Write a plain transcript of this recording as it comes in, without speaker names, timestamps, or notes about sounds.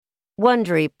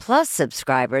Wondery Plus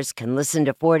subscribers can listen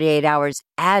to 48 Hours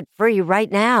ad-free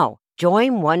right now.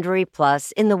 Join Wondery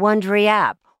Plus in the Wondery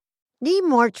app. Need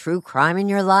more true crime in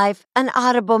your life? An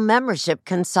Audible membership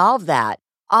can solve that.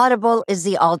 Audible is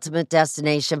the ultimate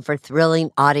destination for thrilling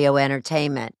audio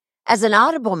entertainment. As an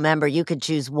Audible member, you can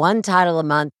choose one title a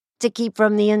month to keep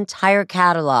from the entire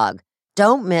catalog.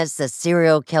 Don't miss The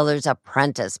Serial Killer's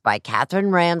Apprentice by Katherine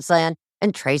Ramsland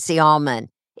and Tracy Ullman.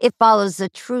 It follows the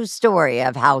true story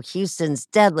of how Houston's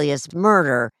deadliest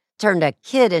murder turned a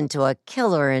kid into a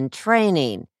killer in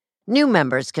training. New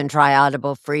members can try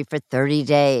Audible free for 30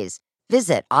 days.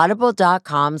 Visit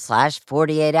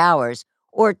audible.com/48 hours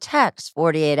or text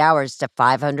 48 hours to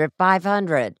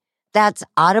 500-500. That's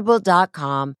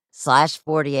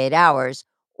audible.com/48 hours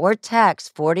or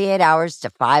text 48 hours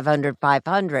to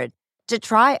 500-500 to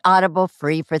try Audible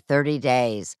free for 30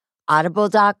 days.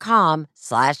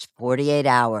 Audible.com/48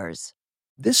 hours.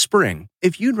 This spring,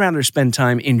 if you'd rather spend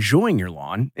time enjoying your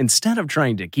lawn instead of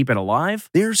trying to keep it alive,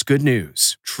 there's good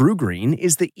news. True Green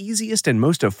is the easiest and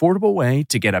most affordable way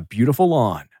to get a beautiful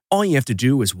lawn. All you have to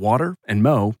do is water and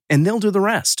mow, and they'll do the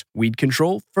rest. Weed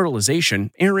control,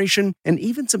 fertilization, aeration, and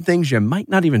even some things you might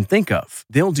not even think of.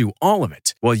 They'll do all of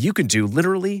it, while you can do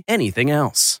literally anything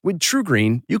else. With True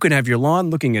Green, you can have your lawn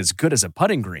looking as good as a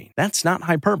putting green. That's not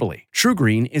hyperbole. True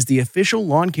Green is the official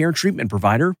lawn care treatment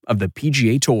provider of the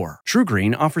PGA Tour. True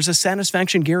Green offers a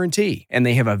satisfaction guarantee, and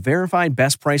they have a verified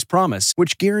best price promise,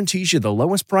 which guarantees you the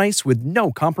lowest price with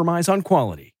no compromise on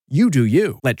quality. You do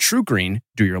you. Let True Green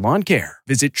do your lawn care.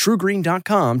 Visit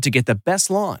TrueGreen.com to get the best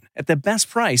lawn at the best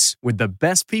price with the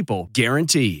best people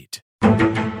guaranteed.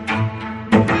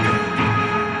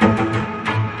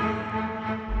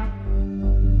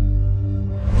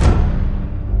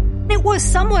 It was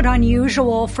somewhat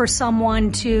unusual for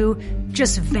someone to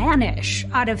just vanish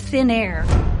out of thin air,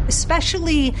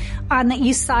 especially on the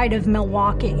east side of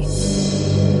Milwaukee.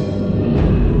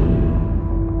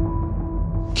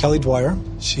 Kelly Dwyer.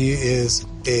 She is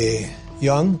a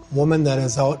young woman that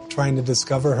is out trying to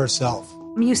discover herself.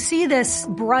 You see this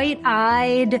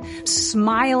bright-eyed,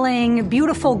 smiling,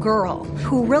 beautiful girl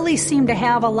who really seemed to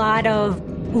have a lot of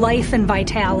life and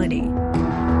vitality.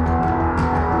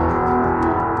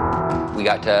 We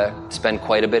got to spend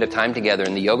quite a bit of time together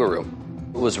in the yoga room.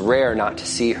 It was rare not to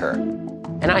see her.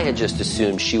 And I had just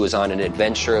assumed she was on an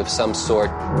adventure of some sort.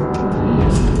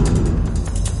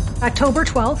 October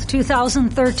 12th,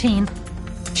 2013,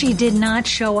 she did not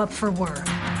show up for work.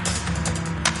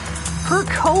 Her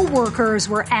co-workers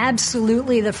were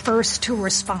absolutely the first to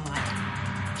respond.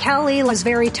 Kelly was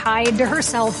very tied to her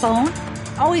cell phone,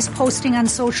 always posting on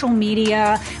social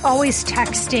media, always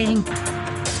texting.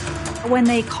 When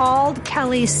they called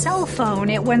Kelly's cell phone,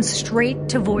 it went straight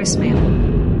to voicemail.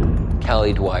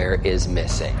 Kelly Dwyer is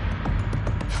missing.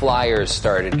 Flyers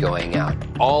started going out.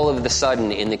 All of the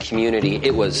sudden in the community,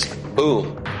 it was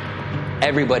boom.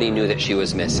 Everybody knew that she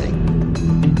was missing.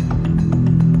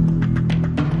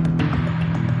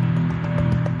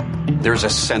 There's a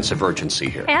sense of urgency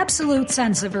here. Absolute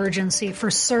sense of urgency, for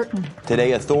certain.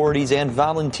 Today, authorities and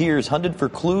volunteers hunted for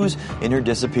clues in her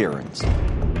disappearance.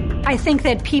 I think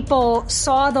that people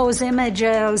saw those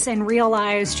images and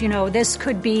realized, this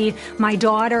could be my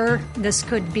daughter, this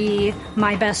could be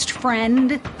my best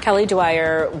friend. Kelly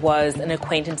Dwyer was an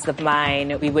acquaintance of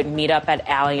mine. We would meet up at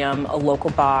Allium, a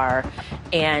local bar,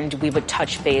 and we would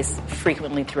touch base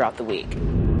frequently throughout the week.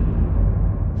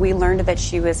 We learned that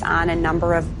she was on a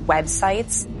number of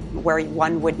websites where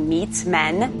one would meet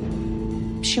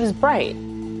men. She was bright,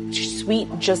 sweet,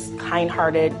 just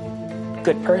kind-hearted,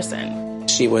 good person.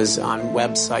 She was on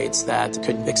websites that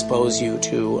could expose you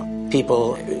to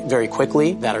people very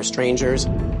quickly that are strangers.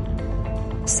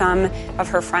 Some of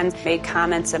her friends made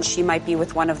comments that she might be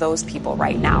with one of those people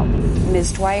right now.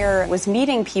 Ms. Dwyer was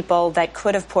meeting people that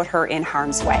could have put her in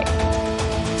harm's way.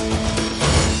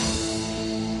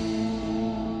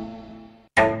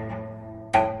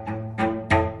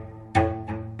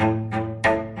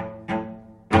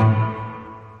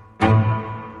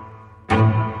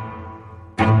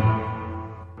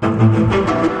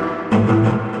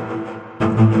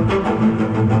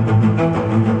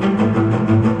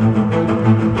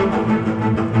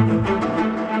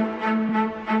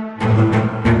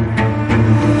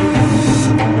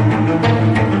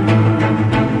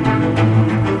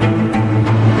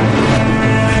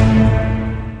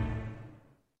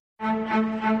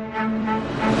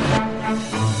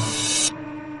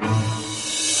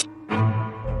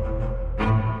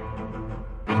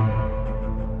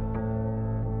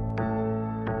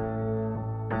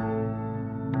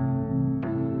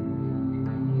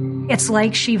 It's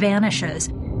like she vanishes.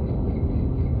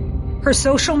 Her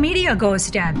social media goes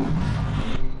dead.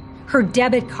 Her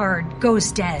debit card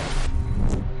goes dead.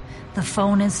 The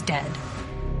phone is dead.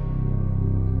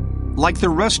 Like the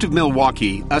rest of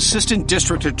Milwaukee, Assistant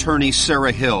District Attorney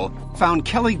Sarah Hill found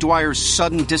Kelly Dwyer's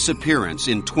sudden disappearance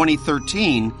in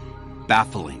 2013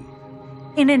 baffling.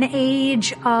 In an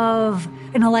age of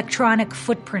an electronic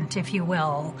footprint, if you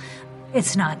will,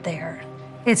 it's not there.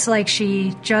 It's like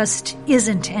she just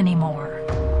isn't anymore.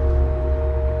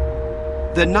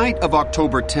 The night of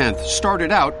October 10th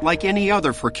started out like any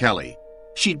other for Kelly.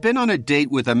 She'd been on a date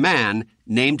with a man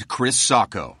named Chris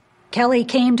Sacco. Kelly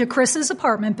came to Chris's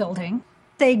apartment building.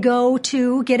 They go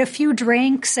to get a few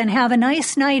drinks and have a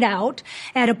nice night out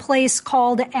at a place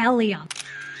called Allium,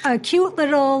 a cute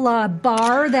little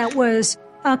bar that was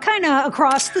kind of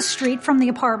across the street from the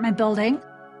apartment building.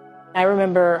 I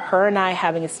remember her and I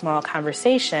having a small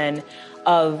conversation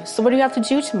of, so what do you have to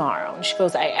do tomorrow? And she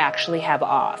goes, I actually have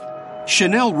off.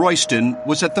 Chanel Royston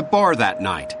was at the bar that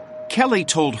night. Kelly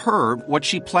told her what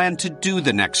she planned to do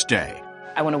the next day.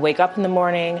 I want to wake up in the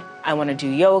morning, I want to do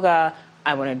yoga,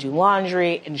 I want to do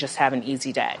laundry, and just have an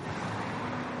easy day.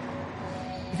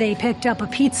 They picked up a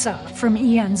pizza from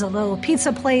Ian's, a little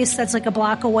pizza place that's like a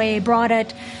block away, brought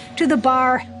it to the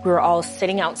bar. We were all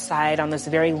sitting outside on this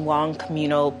very long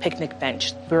communal picnic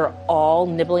bench. We were all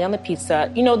nibbling on the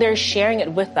pizza. You know, they're sharing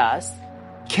it with us.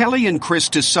 Kelly and Chris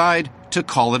decide to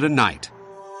call it a night.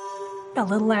 A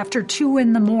little after 2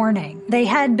 a.m, they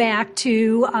head back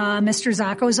to Mr.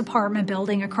 Sacco's apartment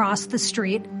building across the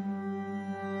street.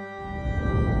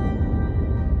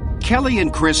 Kelly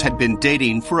and Chris had been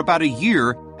dating for about a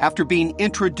year after being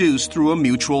introduced through a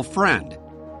mutual friend.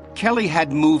 Kelly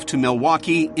had moved to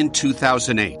Milwaukee in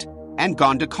 2008 and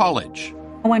gone to college.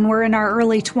 When we're in our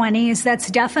early 20s, that's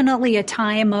definitely a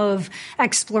time of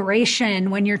exploration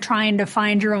when you're trying to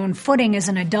find your own footing as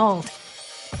an adult.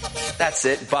 That's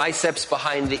it. Biceps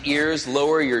behind the ears,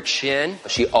 lower your chin.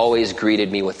 She always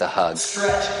greeted me with a hug.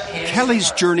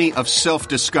 Kelly's journey of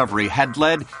self-discovery had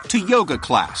led to yoga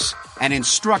class and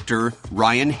instructor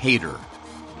Ryan Hayter.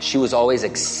 She was always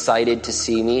excited to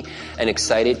see me and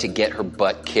excited to get her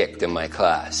butt kicked in my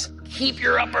class. Keep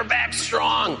your upper back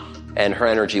strong. And her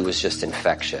energy was just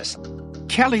infectious.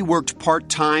 Kelly worked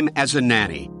part-time as a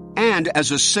nanny and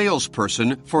as a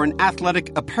salesperson for an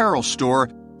athletic apparel store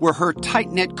where her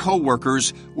tight-knit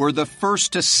co-workers were the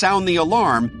first to sound the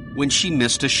alarm when she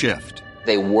missed a shift.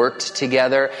 They worked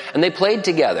together and they played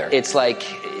together. It's like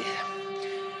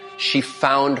she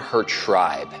found her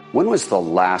tribe. When was the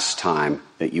last time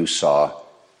that you saw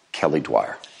Kelly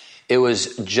Dwyer? It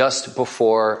was just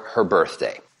before her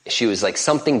birthday. She was like,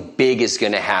 something big is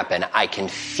going to happen. I can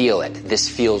feel it. This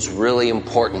feels really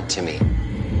important to me.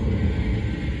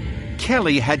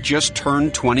 Kelly had just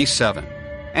turned 27,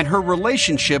 and her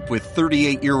relationship with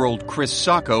 38-year-old Chris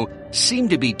Sacco seemed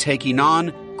to be taking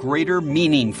on greater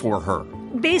meaning for her.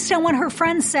 Based on what her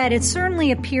friends said, it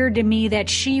certainly appeared to me that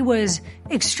she was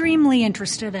extremely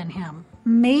interested in him,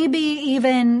 maybe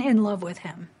even in love with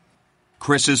him.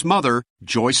 Chris's mother,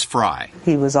 Joyce Fry.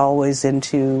 He was always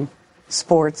into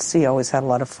sports. He always had a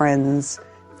lot of friends.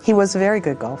 He was a very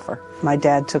good golfer. My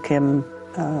dad took him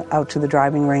out to the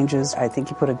driving ranges. I think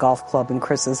he put a golf club in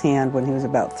Chris's hand when he was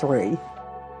about 3.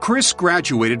 Chris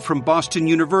graduated from Boston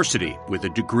University with a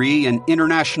degree in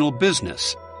international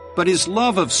business, but his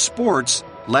love of sports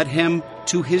led him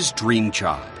to his dream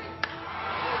job.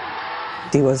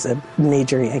 He was a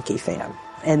major Yankee fan,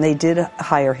 and they did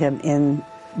hire him in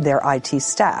their IT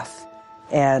staff,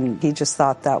 and he just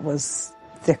thought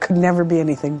there could never be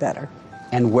anything better.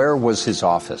 And where was his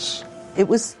office? It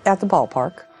was at the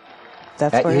ballpark.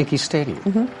 At Yankee Stadium?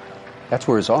 Mm-hmm. That's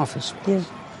where his office was.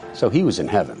 Yeah. So he was in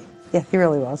heaven. Yeah, he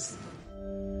really was.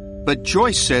 But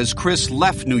Joyce says Chris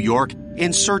left New York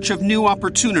in search of new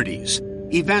opportunities,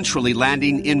 eventually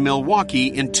landing in Milwaukee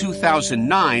in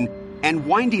 2009 and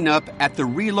winding up at the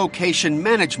relocation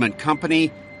management company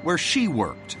where she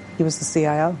worked. He was the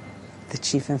CIO, the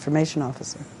Chief Information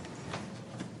Officer.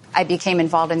 I became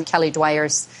involved in Kelly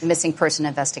Dwyer's missing person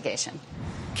investigation.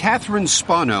 Catherine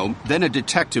Spano, then a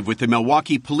detective with the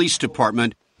Milwaukee Police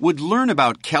Department, would learn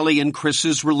about Kelly and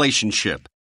Chris's relationship.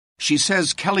 She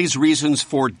says Kelly's reasons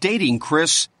for dating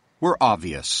Chris were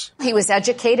obvious. He was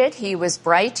educated, he was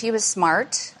bright, he was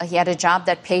smart. He had a job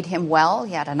that paid him well.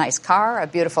 He had a nice car, a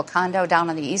beautiful condo down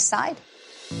on the east side.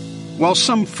 While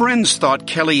some friends thought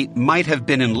Kelly might have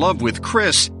been in love with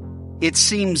Chris, it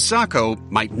seems Sacco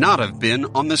might not have been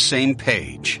on the same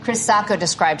page. Chris Sacco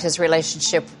described his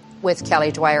relationship with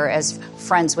Kelly Dwyer as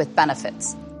friends with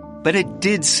benefits. But it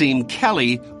did seem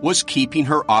Kelly was keeping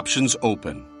her options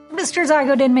open. Mr.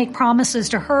 Zygo did make promises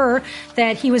to her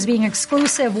that he was being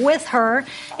exclusive with her,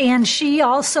 and she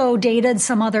also dated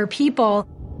some other people.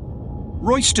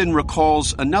 Royston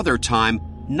recalls another time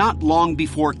not long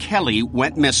before Kelly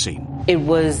went missing. It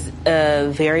was a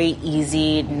very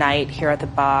easy night here at the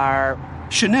bar.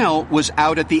 Chanel was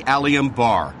out at the Allium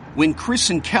bar when Chris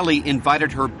and Kelly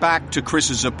invited her back to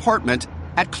Chris's apartment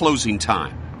at closing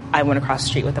time. I went across the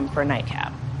street with them for a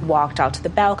nightcap. Walked out to the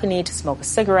balcony to smoke a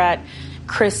cigarette.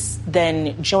 Chris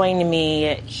then joined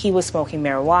me. He was smoking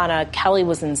marijuana. Kelly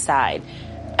was inside.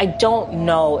 I don't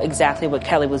know exactly what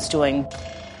Kelly was doing.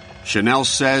 Chanel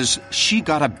says she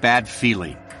got a bad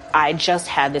feeling. I just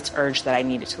had this urge that I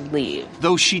needed to leave.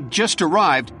 Though she'd just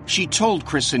arrived, she told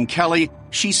Chris and Kelly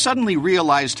she suddenly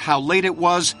realized how late it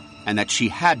was and that she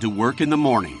had to work in the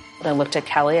morning. I looked at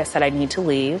Kelly. I said, I need to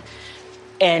leave.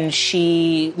 And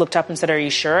she looked up and said, are you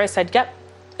sure? I said, yep,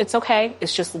 it's okay.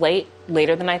 It's just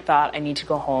later than I thought. I need to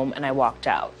go home. And I walked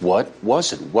out. What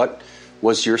was it? What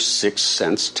was your sixth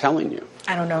sense telling you?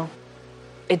 I don't know.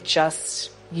 It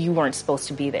just, you weren't supposed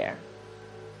to be there.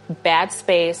 Bad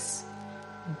space,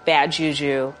 bad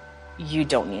juju. You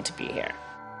don't need to be here.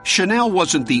 Chanel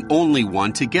wasn't the only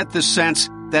one to get the sense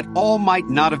that all might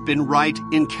not have been right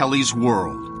in Kelly's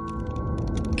world.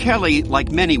 Kelly,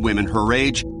 like many women her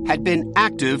age, had been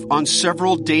active on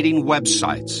several dating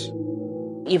websites.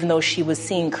 Even though she was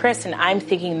seeing Chris, and I'm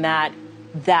thinking that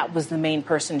was the main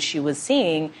person she was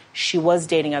seeing, she was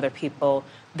dating other people.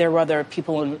 There were other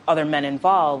people and other men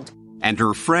involved. And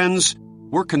her friends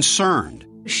were concerned.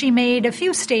 She made a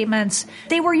few statements.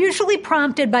 They were usually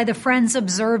prompted by the friends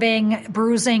observing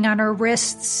bruising on her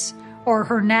wrists or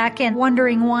her neck and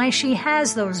wondering why she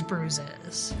has those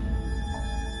bruises.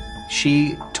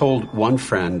 She told one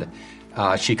friend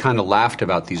she kind of laughed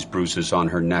about these bruises on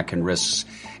her neck and wrists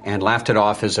and laughed it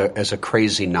off as a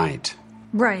crazy night.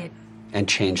 Right. And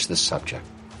changed the subject.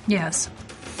 Yes.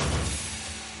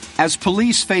 As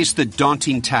police faced the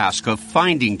daunting task of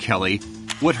finding Kelly,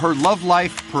 would her love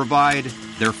life provide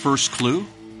their first clue?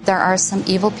 There are some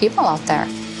evil people out there.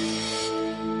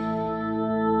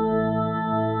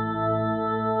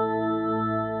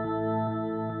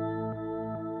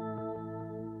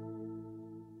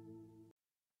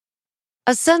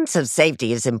 A sense of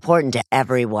safety is important to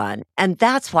everyone, and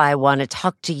that's why I want to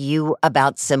talk to you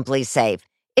about Simply Safe.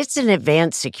 It's an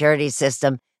advanced security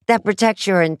system that protects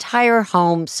your entire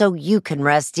home so you can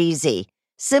rest easy.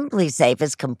 Simply Safe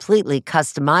is completely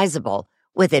customizable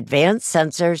with advanced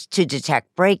sensors to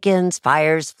detect break-ins,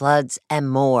 fires, floods, and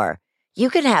more. You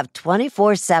can have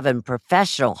 24/7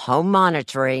 professional home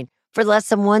monitoring for less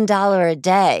than $1 a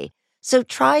day. So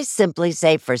try Simply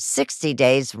Safe for 60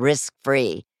 days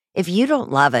risk-free. If you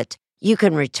don't love it, you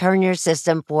can return your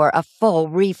system for a full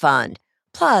refund.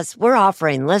 Plus, we're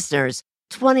offering listeners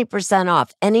 20%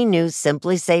 off any new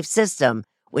Simply Safe system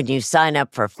when you sign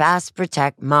up for Fast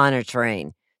Protect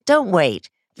monitoring. Don't wait.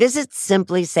 Visit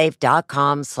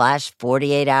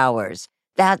simplysafe.com/48 hours.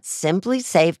 That's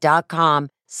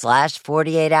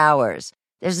simplysafe.com/48 hours.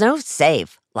 There's no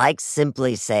safe like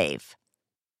Simply Safe.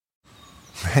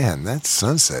 Man, that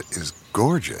sunset is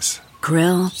gorgeous.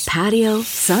 Grill, patio,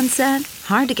 sunset.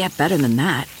 Hard to get better than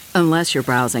that. Unless you're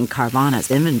browsing Carvana's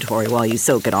inventory while you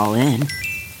soak it all in.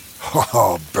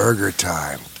 Oh, burger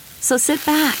time. So sit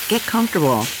back, get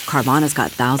comfortable. Carvana's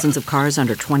got thousands of cars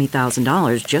under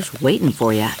 $20,000 just waiting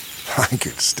for you. I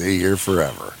could stay here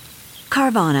forever.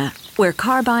 Carvana, where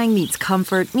car buying meets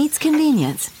comfort meets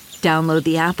convenience. Download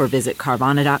the app or visit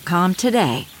Carvana.com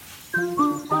today.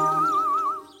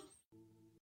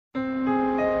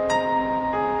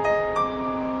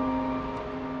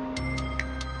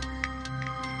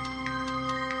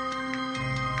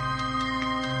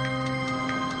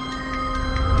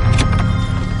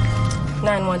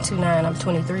 I'm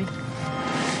 23.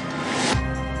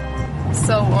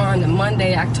 So on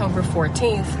Monday, October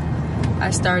 14th,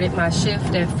 I started my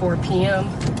shift at 4 p.m.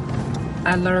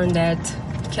 I learned that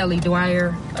Kelly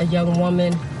Dwyer, a young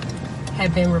woman,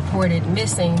 had been reported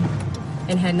missing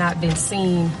and had not been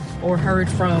seen or heard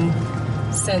from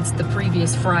since the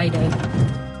previous Friday.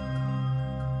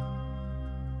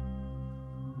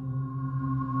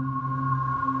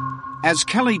 As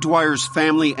Kelly Dwyer's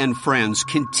family and friends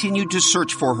continued to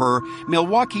search for her,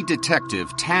 Milwaukee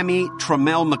detective Tammy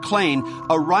Trammell McLean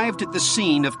arrived at the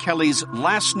scene of Kelly's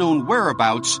last known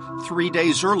whereabouts 3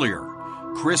 days earlier,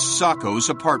 Chris Sacco's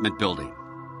apartment building.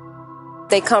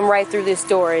 They come right through this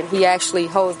door, and he actually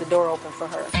holds the door open for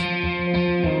her.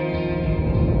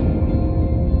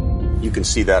 You can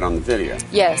see that on the video.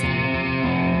 Yes.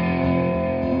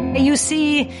 You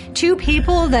see two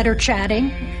people that are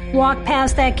chatting walk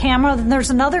past that camera, then there's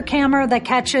another camera that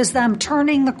catches them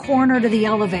turning the corner to the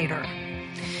elevator.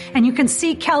 And you can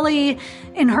see Kelly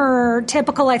in her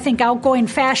typical, I think, outgoing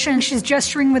fashion. She's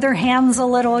gesturing with her hands a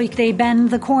little. They bend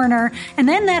the corner. And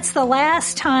then that's the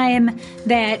last time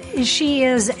that she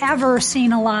is ever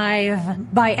seen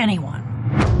alive by anyone.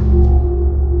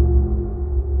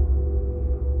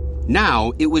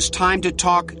 Now it was time to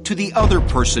talk to the other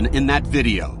person in that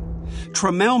video.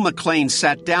 Tremel McClain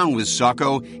sat down with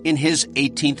Zacco in his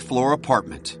 18th floor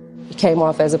apartment. He came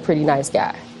off as a pretty nice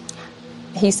guy.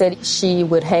 He said she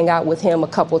would hang out with him a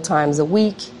couple times a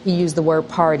week. He used the word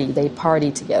party. They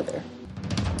partied together.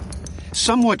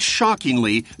 Somewhat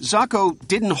shockingly, Zacco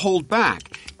didn't hold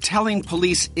back, telling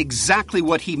police exactly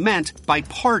what he meant by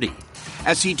party,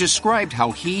 as he described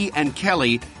how he and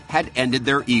Kelly had ended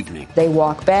their evening. They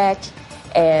walk back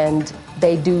and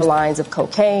they do lines of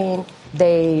cocaine.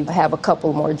 They have a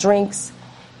couple more drinks.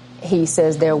 He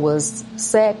says there was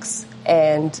sex,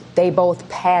 and they both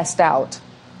passed out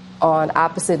on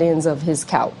opposite ends of his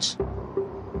couch.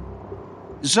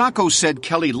 Zacco said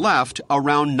Kelly left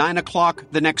around 9 o'clock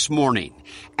the next morning,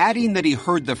 adding that he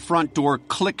heard the front door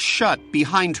click shut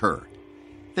behind her.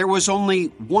 There was only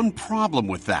one problem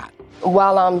with that.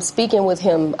 While I'm speaking with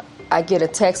him, I get a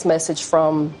text message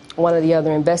from one of the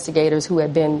other investigators who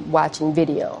had been watching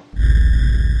video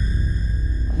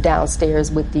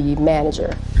downstairs with the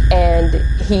manager. And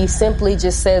he simply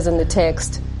just says in the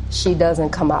text, "She doesn't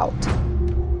come out."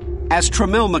 As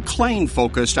Tremel McClain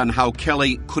focused on how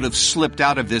Kelly could have slipped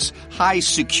out of this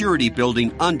high-security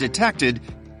building undetected,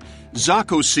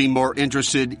 Zacco seemed more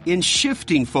interested in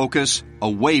shifting focus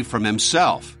away from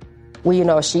himself.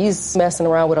 Well, she's messing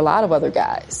around with a lot of other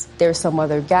guys. There's some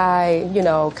other guy,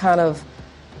 kind of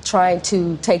trying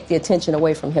to take the attention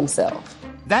away from himself.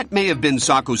 That may have been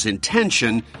Zacco's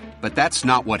intention, but that's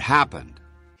not what happened.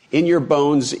 In your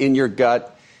bones, in your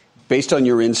gut, based on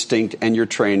your instinct and your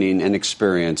training and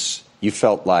experience, you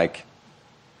felt like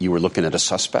you were looking at a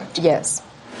suspect? Yes.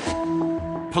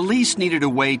 Police needed a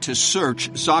way to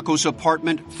search Zacco's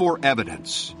apartment for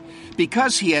evidence.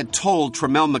 Because he had told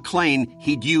Tremel McClain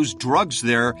he'd used drugs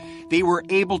there, they were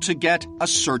able to get a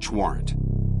search warrant.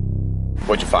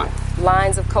 What'd you find?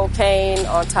 Lines of cocaine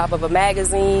on top of a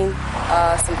magazine,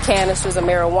 some canisters of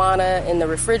marijuana in the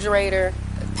refrigerator,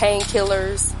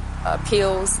 painkillers,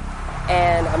 pills,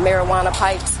 and marijuana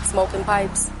pipes, smoking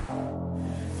pipes.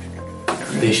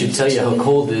 They should tell you how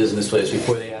cold it is in this place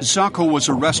before they ask. Zacco was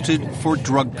arrested for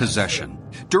drug possession.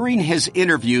 During his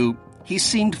interview, he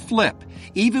seemed flip,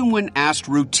 even when asked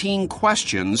routine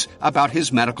questions about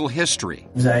his medical history.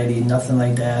 Anxiety, nothing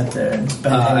like that?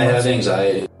 I have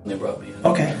anxiety. They brought me in.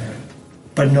 Okay.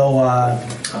 But no...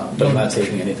 but I'm not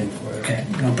taking anything for it. Okay,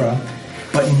 no problem.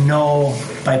 But no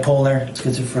bipolar,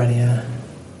 schizophrenia.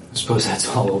 I suppose that's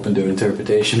all open to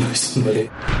interpretation by somebody.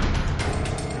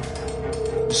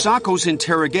 Zacco's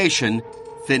interrogation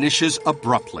finishes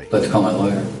abruptly. Let's call my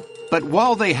lawyer. But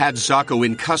while they had Zacco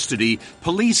in custody,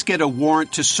 police get a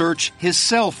warrant to search his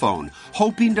cell phone,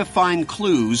 hoping to find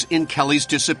clues in Kelly's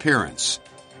disappearance.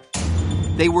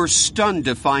 They were stunned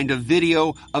to find a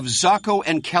video of Zacco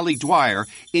and Kelly Dwyer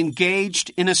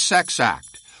engaged in a sex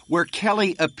act, where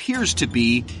Kelly appears to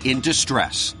be in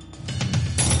distress.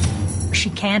 She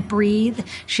can't breathe.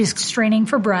 She's straining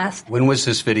for breath. When was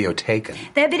this video taken?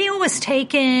 That video was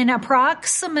taken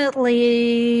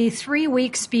approximately 3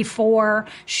 weeks before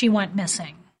she went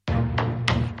missing.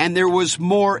 And there was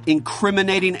more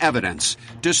incriminating evidence,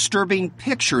 disturbing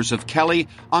pictures of Kelly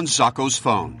on Zacco's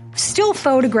phone. Still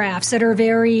photographs that are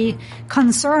very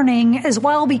concerning as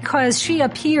well, because she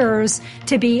appears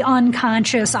to be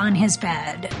unconscious on his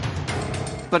bed.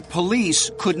 But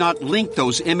police could not link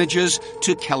those images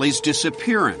to Kelly's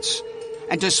disappearance.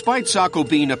 And despite Zacco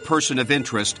being a person of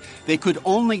interest, they could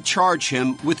only charge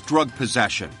him with drug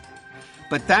possession.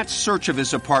 But that search of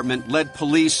his apartment led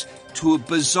police to a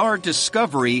bizarre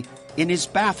discovery in his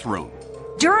bathroom.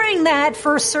 During that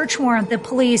first search warrant, the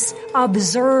police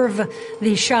observe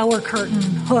the shower curtain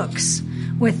hooks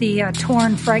with the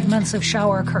torn fragments of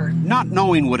shower curtain. Not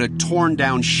knowing what a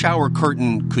torn-down shower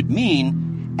curtain could mean,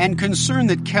 and concerned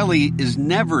that Kelly is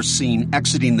never seen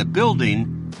exiting the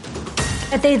building,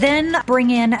 they then bring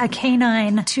in a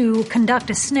canine to conduct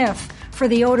a sniff for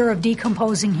the odor of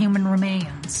decomposing human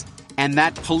remains. And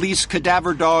that police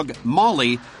cadaver dog,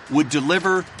 Molly, would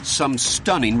deliver some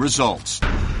stunning results.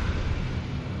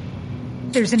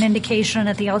 There's an indication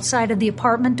at the outside of the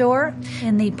apartment door,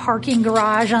 in the parking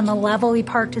garage on the level he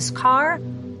parked his car,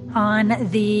 on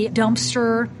the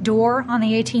dumpster door on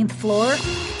the 18th floor.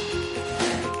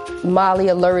 Molly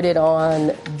alerted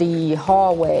on the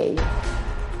hallway,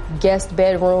 guest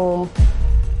bedroom,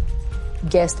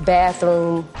 guest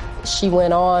bathroom. She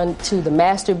went on to the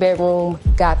master bedroom,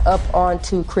 got up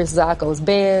onto Chris Zacco's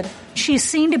bed. She's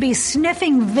seen to be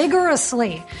sniffing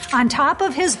vigorously on top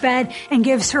of his bed and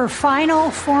gives her final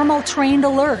formal trained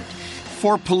alert.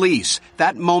 For police,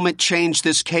 that moment changed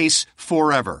this case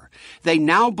forever. They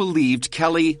now believed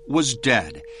Kelly was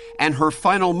dead, and her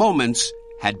final moments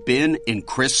had been in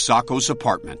Chris Zacco's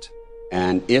apartment.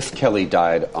 And if Kelly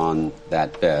died on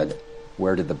that bed,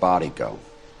 where did the body go?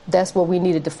 That's what we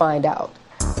needed to find out.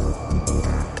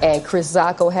 And Chris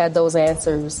Zacco had those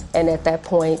answers, and at that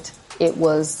point, it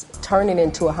was turning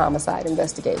into a homicide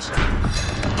investigation.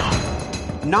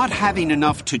 Not having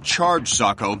enough to charge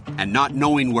Zacco and not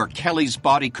knowing where Kelly's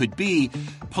body could be,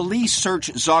 police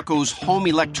searched Zacco's home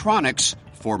electronics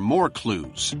for more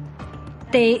clues.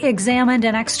 They examined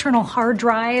an external hard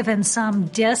drive and some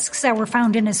discs that were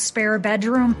found in his spare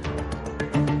bedroom.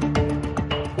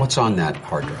 What's on that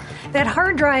hard drive? That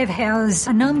hard drive has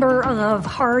a number of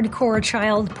hardcore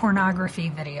child pornography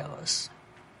videos.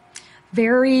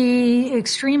 Very,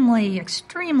 extremely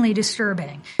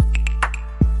disturbing.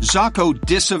 Zacco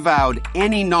disavowed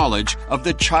any knowledge of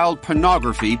the child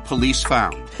pornography police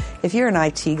found. If you're an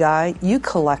IT guy, you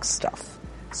collect stuff.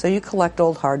 So you collect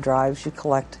old hard drives, you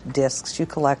collect discs, you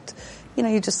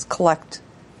just collect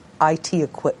IT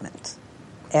equipment.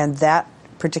 And that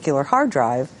particular hard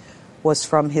drive was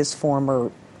from his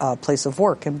former place of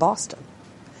work in Boston.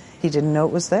 He didn't know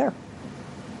it was there.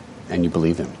 And you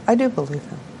believe him? I do believe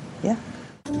him, yeah.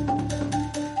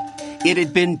 It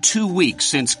had been 2 weeks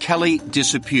since Kelly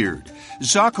disappeared.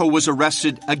 Zacco was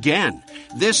arrested again,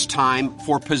 this time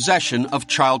for possession of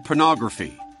child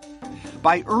pornography.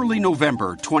 By early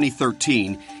November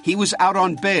 2013, he was out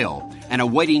on bail and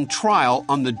awaiting trial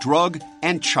on the drug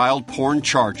and child porn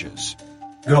charges.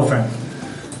 Girlfriend?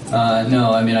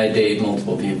 No, I date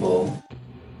multiple people.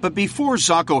 But before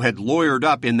Zacco had lawyered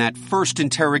up in that first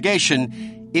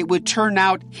interrogation, it would turn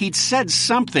out he'd said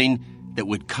something that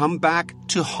would come back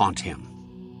to haunt him.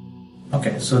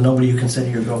 Okay, so nobody you consider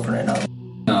your girlfriend right now?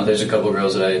 No, there's a couple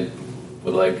girls that I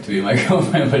would like to be my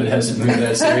girlfriend, but it hasn't moved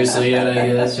that seriously yet, I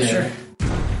guess. Yeah. Sure.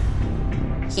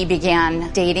 He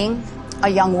began dating a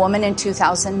young woman in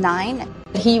 2009.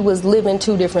 He was living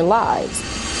two different lives.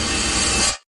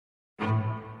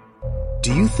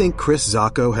 Do you think Chris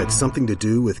Zacco had something to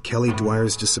do with Kelly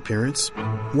Dwyer's disappearance?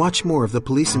 Watch more of the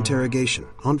police interrogation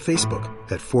on Facebook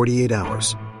at 48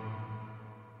 Hours.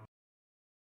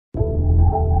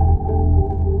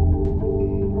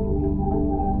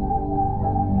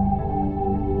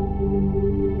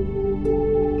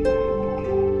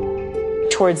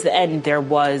 Towards the end, there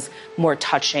was more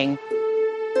touching,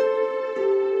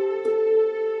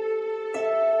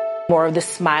 more of the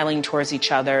smiling towards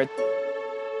each other.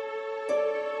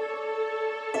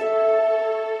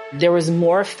 There was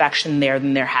more affection there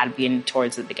than there had been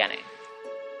towards the beginning.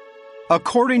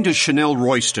 According to Chanel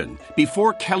Royston,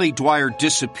 before Kelly Dwyer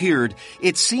disappeared,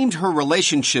 it seemed her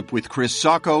relationship with Chris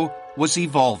Zacco was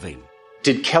evolving.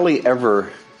 Did Kelly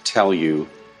ever tell you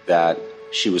that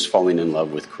she was falling in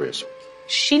love with Chris?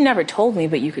 She never told me,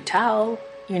 but you could tell,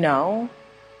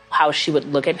 how she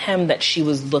would look at him, that she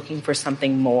was looking for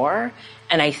something more.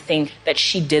 And I think that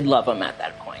she did love him at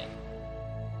that point.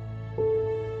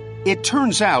 It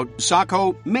turns out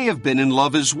Zacco may have been in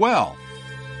love as well,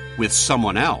 with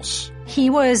someone else. He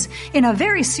was in a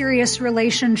very serious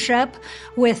relationship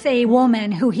with a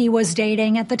woman who he was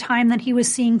dating at the time that he was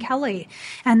seeing Kelly.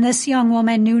 And this young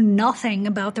woman knew nothing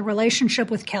about the relationship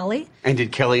with Kelly. And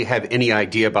did Kelly have any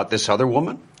idea about this other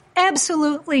woman?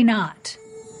 Absolutely not.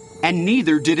 And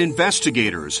neither did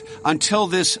investigators until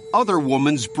this other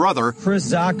woman's brother,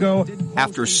 Chris Zacco,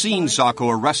 after seeing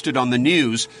Zacco arrested on the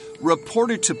news,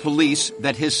 reported to police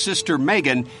that his sister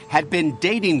Megan had been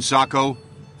dating Zacco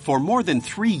for more than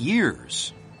 3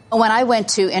 years. When I went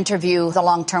to interview the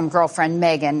long-term girlfriend,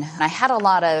 Megan, I had a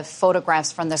lot of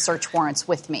photographs from the search warrants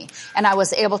with me, and I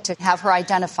was able to have her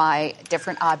identify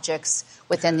different objects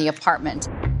within the apartment.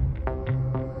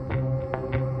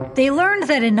 They learned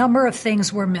that a number of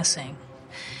things were missing.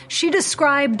 She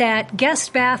described that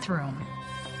guest bathroom.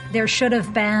 There should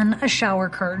have been a shower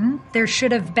curtain. There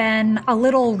should have been a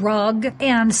little rug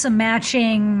and some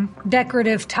matching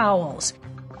decorative towels.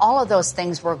 All of those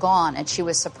things were gone, and she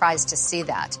was surprised to see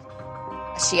that.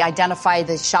 She identified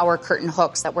the shower curtain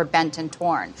hooks that were bent and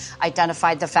torn,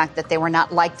 identified the fact that they were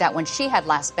not like that when she had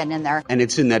last been in there. And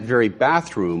it's in that very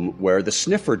bathroom where the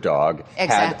sniffer dog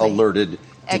had alerted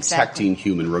detecting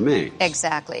human remains.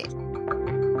 Exactly.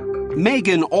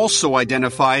 Megan also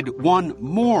identified one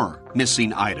more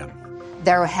missing item.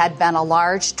 There had been a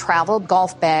large travel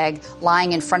golf bag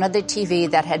lying in front of the TV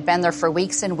that had been there for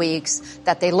weeks and weeks,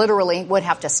 that they literally would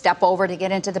have to step over to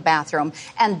get into the bathroom,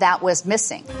 and that was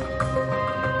missing.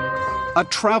 A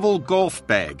travel golf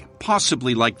bag,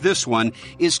 possibly like this one,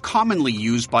 is commonly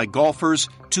used by golfers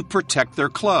to protect their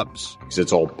clubs.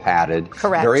 It's all padded.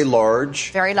 Correct. Very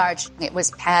large. Very large. It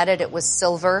was padded, it was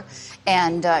silver,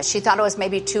 and she thought it was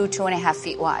maybe 2.5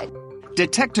 feet wide.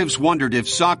 Detectives wondered if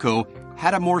Zacco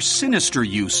had a more sinister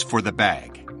use for the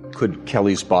bag. Could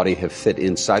Kelly's body have fit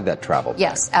inside that travel bag?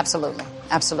 Yes, absolutely.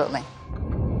 Absolutely.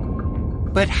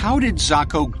 But how did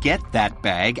Zacco get that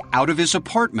bag out of his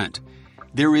apartment?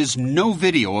 There is no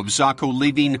video of Zacco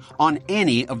leaving on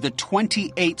any of the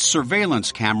 28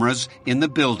 surveillance cameras in the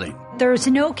building. There's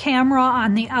no camera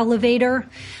on the elevator,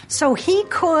 so he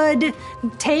could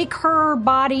take her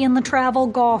body in the travel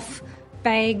golf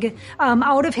bag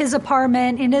out of his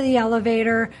apartment, into the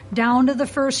elevator, down to the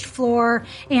first floor,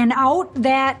 and out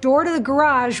that door to the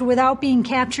garage without being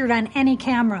captured on any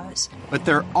cameras. But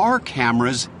there are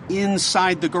cameras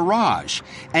inside the garage,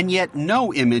 and yet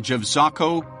no image of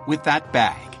Zacco with that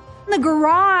bag. The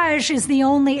garage is the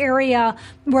only area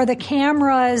where the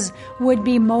cameras would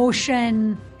be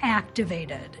motion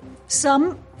activated.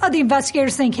 Some of the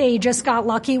investigators think, hey, he just got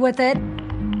lucky with it.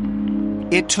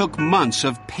 It took months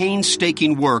of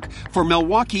painstaking work for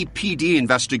Milwaukee PD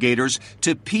investigators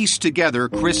to piece together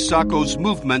Chris Zacco's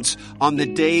movements on the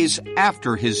days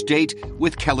after his date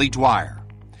with Kelly Dwyer.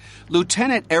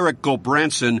 Lieutenant Eric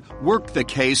Gulbranson worked the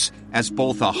case as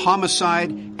both a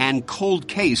homicide and cold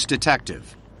case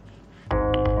detective.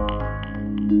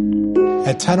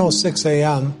 At 10:06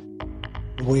 a.m.,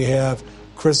 we have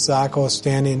Chris Zacco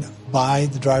standing by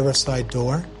the driver's side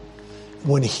door.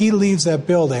 When he leaves that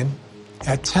building,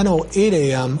 at 10:08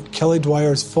 a.m., Kelly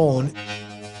Dwyer's phone,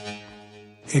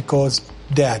 it goes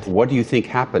dead. What do you think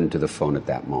happened to the phone at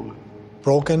that moment?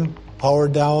 Broken,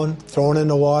 powered down, thrown in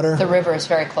the water. The river is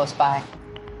very close by.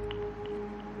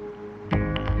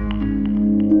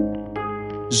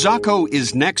 Zacco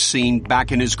is next seen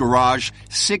back in his garage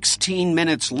 16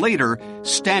 minutes later,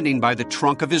 standing by the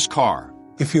trunk of his car.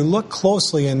 If you look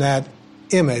closely in that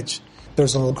image,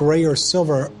 there's a gray or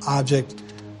silver object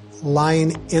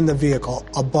lying in the vehicle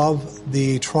above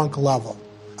the trunk level.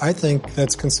 I think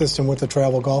that's consistent with the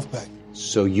travel golf bag.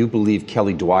 So you believe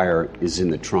Kelly Dwyer is in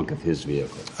the trunk of his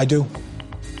vehicle? I do.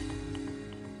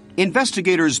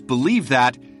 Investigators believe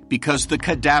that because the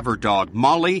cadaver dog,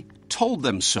 Molly, told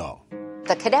them so.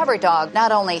 The cadaver dog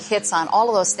not only hits on all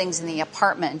of those things in the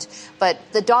apartment, but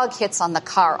the dog hits on the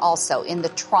car also, in the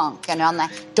trunk and on the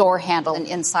door handle and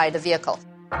inside the vehicle.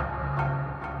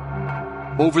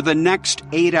 Over the next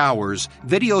 8 hours,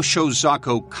 video shows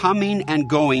Zacco coming and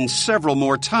going several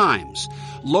more times,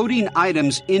 loading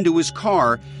items into his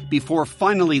car before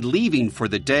finally leaving for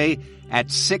the day at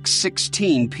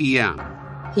 6:16 p.m.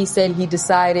 He said he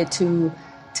decided to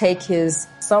take his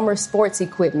summer sports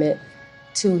equipment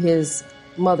to his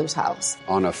mother's house.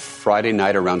 On a Friday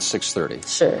night around 6:30?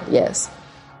 Sure, yes.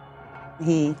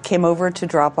 He came over to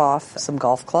drop off some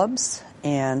golf clubs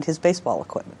and his baseball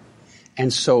equipment.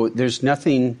 And so there's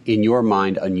nothing in your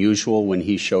mind unusual when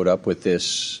he showed up with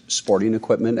this sporting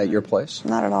equipment at your place?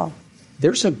 Not at all.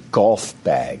 There's a golf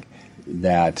bag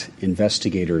that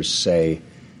investigators say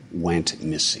went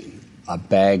missing, a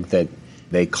bag that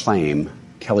they claim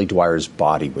Kelly Dwyer's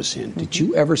body was in. Did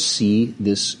you ever see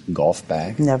this golf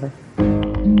bag? Never.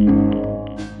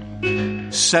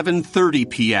 7:30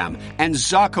 p.m., and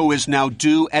Zacco is now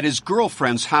due at his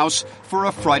girlfriend's house for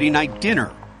a Friday night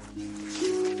dinner.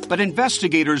 But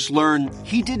investigators learn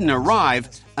he didn't arrive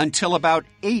until about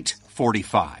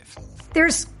 8:45.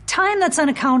 There's time that's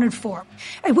unaccounted for.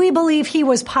 We believe he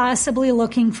was possibly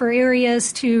looking for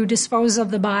areas to dispose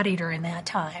of the body during that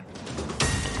time.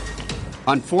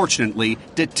 Unfortunately,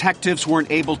 detectives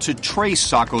weren't able to trace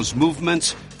Zacco's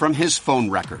movements from his phone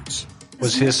records.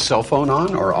 Was his cell phone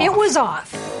on or off? It was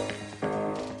off.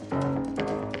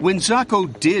 When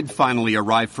Zacco did finally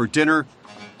arrive for dinner,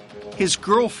 his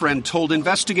girlfriend told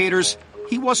investigators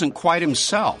he wasn't quite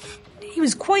himself. He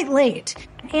was quite late,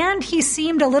 and he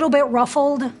seemed a little bit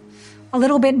ruffled, a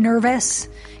little bit nervous.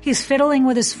 He's fiddling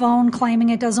with his phone, claiming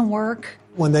it doesn't work.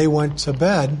 When they went to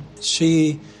bed,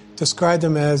 she described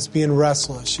him as being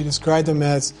restless. She described him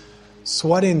as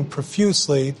sweating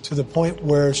profusely to the point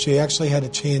where she actually had to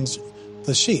change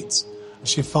the sheets.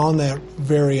 She found that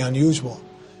very unusual.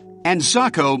 And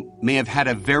Zacco may have had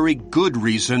a very good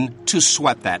reason to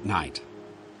sweat that night.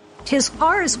 His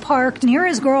car is parked near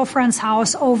his girlfriend's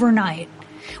house overnight.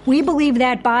 We believe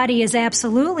that body is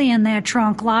absolutely in that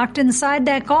trunk, locked inside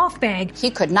that golf bag.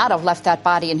 He could not have left that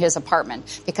body in his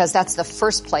apartment because that's the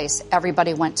first place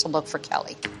everybody went to look for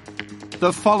Kelly.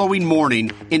 The following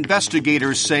morning,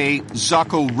 investigators say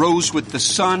Zacco rose with the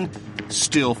sun,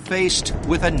 still faced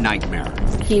with a nightmare.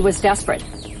 He was desperate.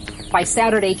 By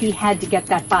Saturday, he had to get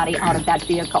that body out of that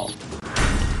vehicle.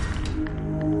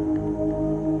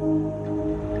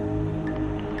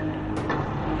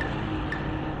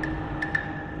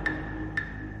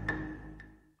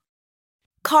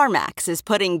 CarMax is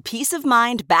putting peace of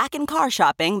mind back in car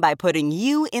shopping by putting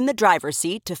you in the driver's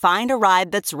seat to find a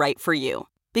ride that's right for you.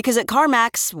 Because at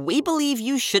CarMax, we believe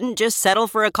you shouldn't just settle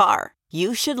for a car.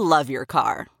 You should love your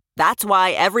car. That's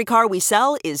why every car we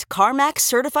sell is CarMax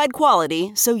certified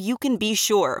quality, so you can be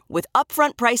sure with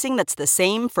upfront pricing that's the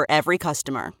same for every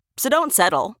customer. So don't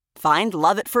settle. Find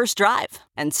love at first drive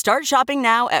and start shopping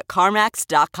now at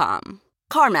CarMax.com.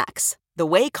 CarMax, the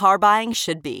way car buying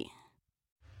should be.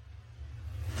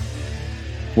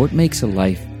 What makes a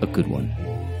life a good one?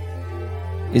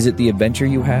 Is it the adventure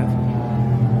you have?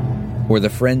 Or the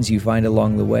friends you find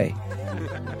along the way?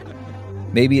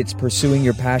 Maybe it's pursuing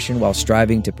your passion while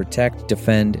striving to protect,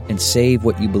 defend, and save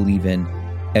what you believe in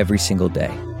every single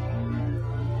day.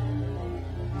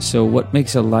 So what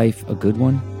makes a life a good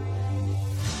one?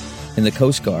 In the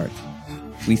Coast Guard,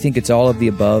 we think it's all of the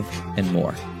above and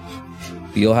more.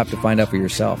 But you'll have to find out for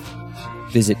yourself.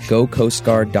 Visit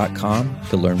gocoastguard.com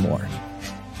to learn more.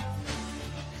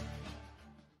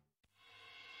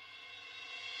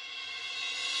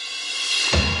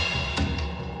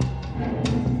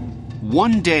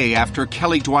 One day after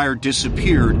Kelly Dwyer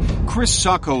disappeared, Chris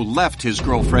Zacco left his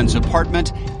girlfriend's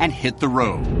apartment and hit the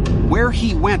road. Where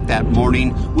he went that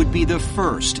morning would be the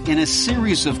first in a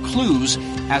series of clues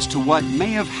as to what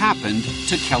may have happened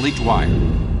to Kelly Dwyer.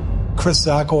 Chris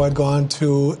Zacco had gone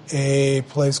to a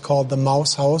place called the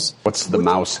Mouse House. What's the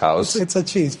Mouse House? It's a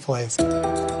cheese place.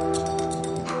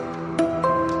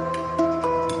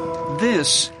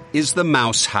 This is the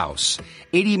Mouse House,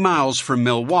 80 miles from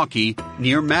Milwaukee,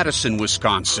 near Madison,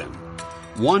 Wisconsin.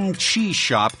 One cheese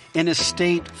shop in a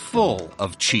state full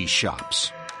of cheese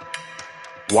shops.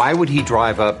 Why would he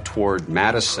drive up toward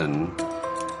Madison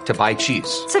to buy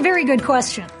cheese? It's a very good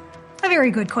question. A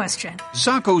very good question.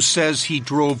 Zacco says he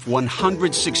drove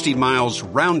 160 miles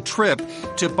round trip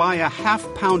to buy a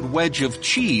half-pound wedge of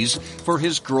cheese for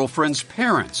his girlfriend's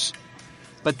parents.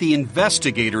 But the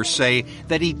investigators say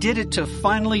that he did it to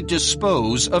finally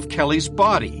dispose of Kelly's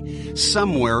body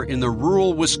somewhere in the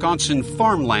rural Wisconsin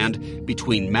farmland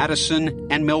between Madison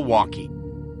and Milwaukee.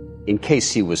 In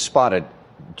case he was spotted,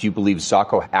 do you believe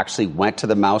Zacco actually went to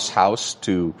the Mouse House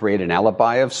to create an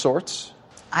alibi of sorts?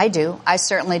 I do. I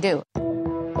certainly do.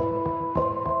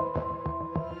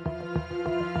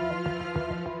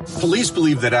 Police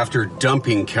believe that after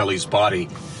dumping Kelly's body,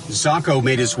 Zacco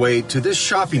made his way to this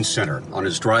shopping center on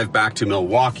his drive back to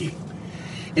Milwaukee.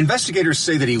 Investigators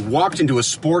say that he walked into a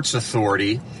Sports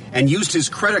Authority and used his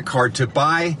credit card to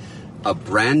buy a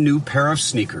brand new pair of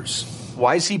sneakers.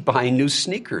 Why is he buying new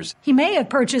sneakers? He may have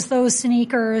purchased those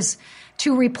sneakers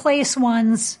to replace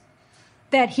ones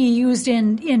that he used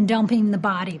in dumping the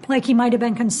body. Like he might have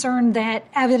been concerned that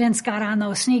evidence got on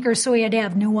those sneakers, so he had to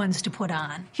have new ones to put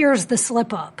on. Here's the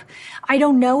slip up. I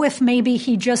don't know if maybe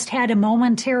he just had a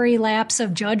momentary lapse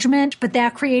of judgment, but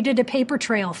that created a paper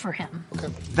trail for him. Okay.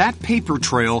 That paper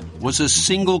trail was a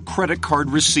single credit card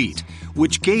receipt,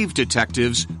 which gave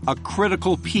detectives a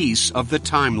critical piece of the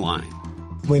timeline.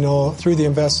 We know through the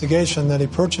investigation that he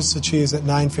purchased the cheese at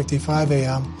 9:55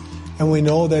 a.m., and we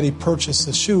know that he purchased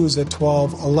the shoes at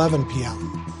 12:11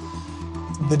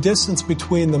 p.m. The distance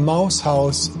between the Mouse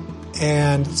House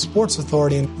and Sports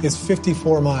Authority is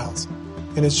 54 miles,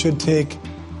 and it should take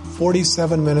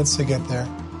 47 minutes to get there.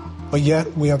 But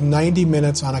yet we have 90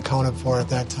 minutes unaccounted for at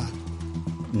that time.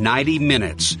 90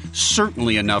 minutes,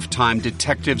 certainly enough time,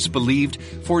 detectives believed,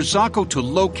 for Zacco to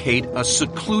locate a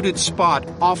secluded spot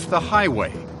off the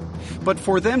highway. But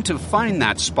for them to find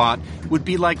that spot would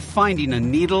be like finding a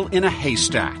needle in a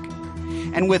haystack.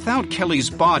 And without Kelly's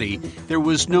body, there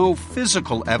was no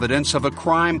physical evidence of a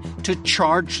crime to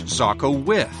charge Zacco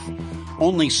with.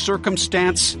 Only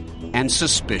circumstance and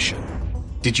suspicion.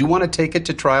 Did you want to take it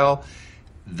to trial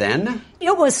then?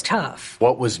 It was tough.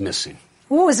 What was missing?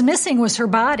 What was missing was her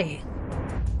body.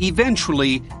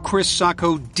 Eventually, Chris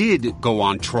Zacco did go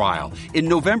on trial in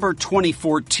November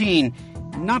 2014,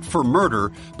 not for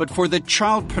murder, but for the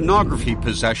child pornography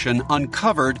possession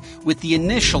uncovered with the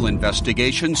initial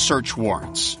investigation search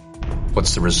warrants.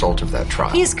 What's the result of that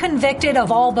trial? He's convicted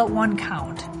of all but one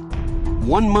count.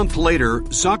 1 month later,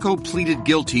 Zacco pleaded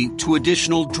guilty to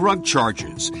additional drug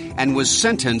charges and was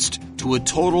sentenced to a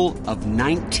total of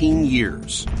 19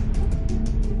 years.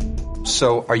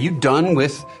 So are you done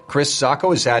with Chris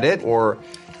Zacco? Is that it? Or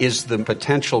is the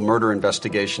potential murder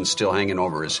investigation still hanging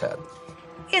over his head?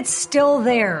 It's still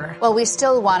there. Well, we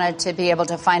still wanted to be able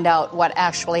to find out what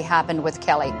actually happened with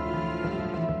Kelly.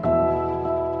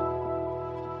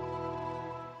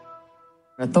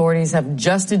 Authorities have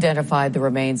just identified the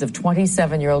remains of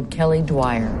 27-year-old Kelly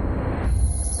Dwyer.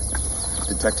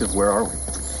 Detective, where are we?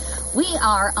 We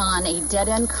are on a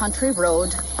dead-end country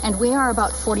road, and we are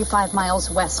about 45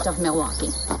 miles west of Milwaukee.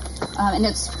 And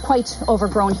it's quite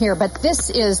overgrown here, but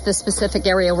this is the specific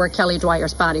area where Kelly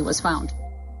Dwyer's body was found.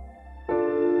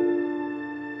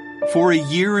 For a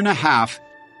year and a half,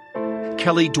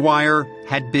 Kelly Dwyer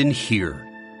had been here,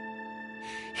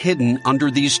 hidden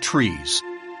under these trees,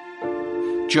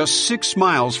 just 6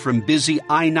 miles from busy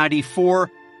I-94,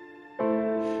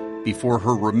 before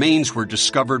her remains were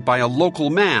discovered by a local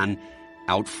man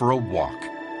out for a walk.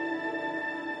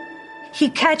 He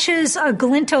catches a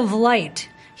glint of light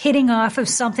hitting off of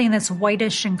something that's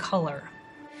whitish in color.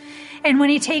 And when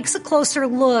he takes a closer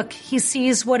look, he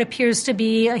sees what appears to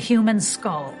be a human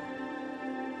skull.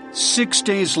 6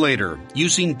 days later,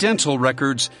 using dental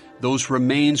records, those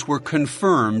remains were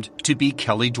confirmed to be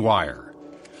Kelly Dwyer.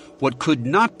 What could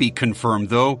not be confirmed,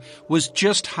 though, was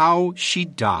just how she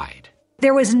died.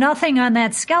 There was nothing on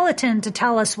that skeleton to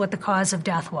tell us what the cause of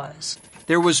death was.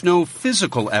 There was no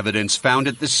physical evidence found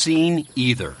at the scene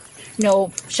either.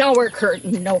 No shower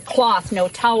curtain, no cloth, no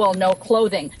towel, no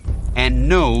clothing. And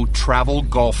no travel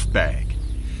golf bag.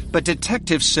 But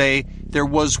detectives say there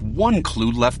was one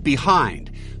clue left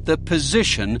behind, the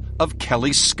position of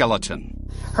Kelly's skeleton.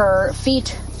 Her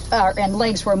feet and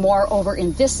legs were more over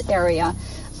in this area,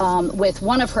 with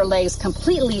one of her legs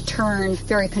completely turned,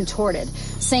 very contorted.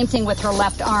 Same thing with her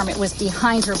left arm. It was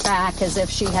behind her back as if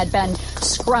she had been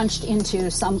scrunched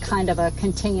into some kind of a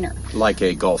container. Like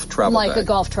a golf travel bag. Like a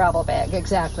golf travel bag,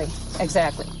 exactly.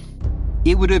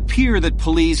 It would appear that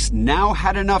police now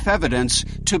had enough evidence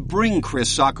to bring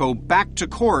Chris Zacco back to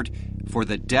court for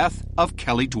the death of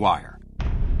Kelly Dwyer.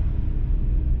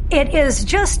 It is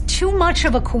just too much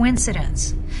of a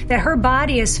coincidence that her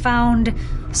body is found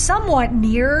somewhat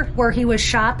near where he was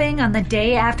shopping on the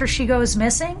day after she goes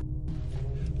missing.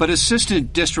 But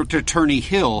Assistant District Attorney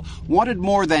Hill wanted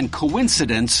more than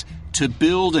coincidence to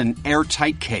build an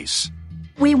airtight case.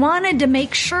 We wanted to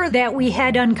make sure that we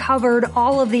had uncovered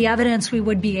all of the evidence we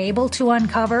would be able to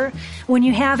uncover. When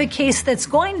you have a case that's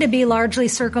going to be largely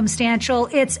circumstantial,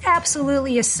 it's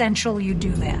absolutely essential you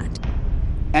do that.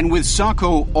 And with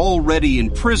Zacco already in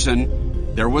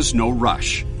prison, there was no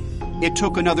rush. It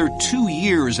took another 2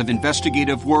 years of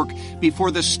investigative work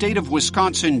before the state of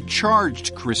Wisconsin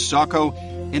charged Chris Zacco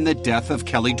in the death of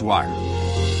Kelly Dwyer.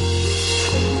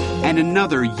 And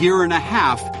another year and a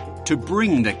half to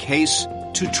bring the case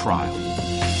to trial.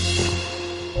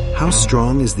 How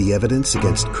strong is the evidence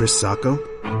against Chris Zacco?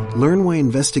 Learn why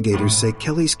investigators say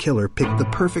Kelly's killer picked the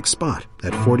perfect spot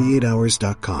at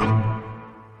 48hours.com.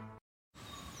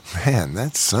 Man,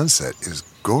 that sunset is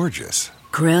gorgeous.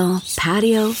 Grill,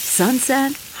 patio,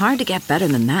 sunset. Hard to get better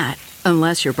than that.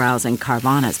 Unless you're browsing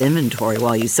Carvana's inventory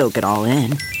while you soak it all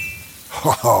in.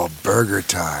 Oh, burger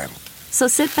time. So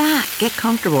sit back, get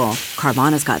comfortable.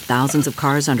 Carvana's got thousands of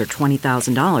cars under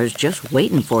 $20,000 just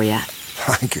waiting for you.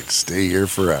 I could stay here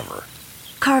forever.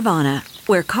 Carvana,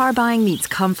 where car buying meets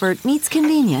comfort meets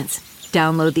convenience.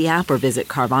 Download the app or visit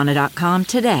Carvana.com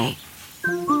today.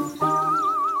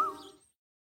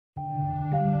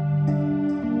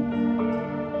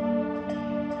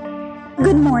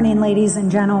 Good morning, ladies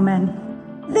and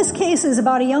gentlemen. This case is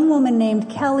about a young woman named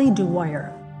Kelly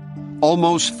Dwyer.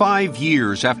 Almost 5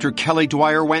 years after Kelly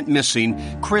Dwyer went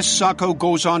missing, Chris Zacco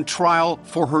goes on trial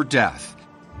for her death.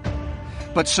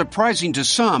 But surprising to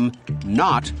some,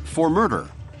 not for murder.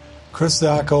 Chris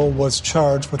Zacco was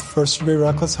charged with first-degree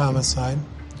reckless homicide,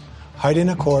 hiding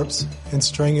a corpse, and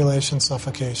strangulation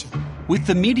suffocation. With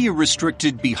the media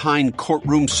restricted behind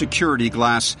courtroom security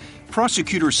glass,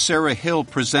 prosecutor Sarah Hill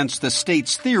presents the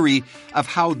state's theory of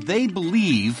how they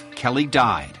believe Kelly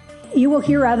died. You will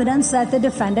hear evidence that the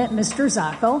defendant, Mr.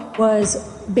 Zacco, was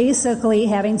basically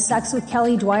having sex with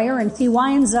Kelly Dwyer, and he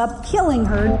winds up killing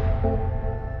her.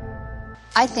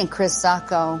 I think Chris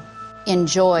Zacco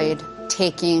enjoyed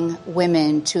taking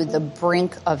women to the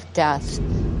brink of death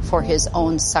for his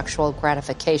own sexual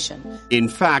gratification. In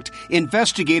fact,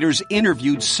 investigators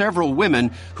interviewed several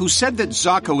women who said that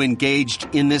Zacco engaged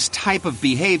in this type of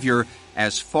behavior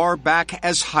as far back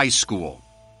as high school.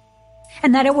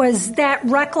 and that it was that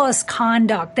reckless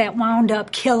conduct that wound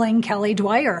up killing Kelly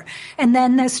Dwyer. And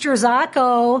then Mr.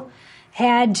 Zacco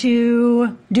had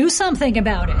to do something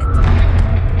about it.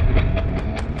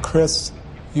 Chris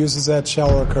uses that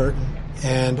shower curtain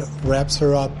and wraps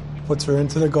her up, puts her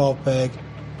into the golf bag,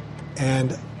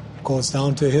 and goes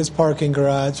down to his parking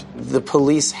garage. The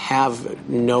police have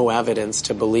no evidence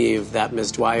to believe that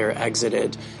Ms. Dwyer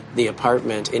exited the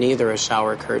apartment in either a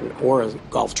shower curtain or a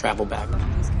golf travel bag.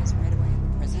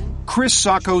 Chris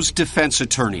Zacco's defense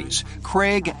attorneys,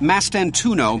 Craig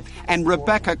Mastantuono and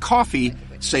Rebecca Coffey,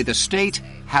 say the state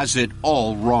has it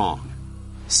all wrong.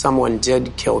 Someone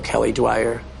did kill Kelly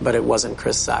Dwyer, but it wasn't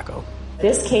Chris Zacco.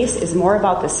 This case is more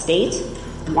about the state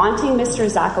wanting Mr.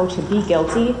 Zacco to be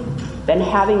guilty than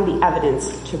having the evidence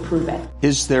to prove it.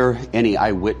 Is there any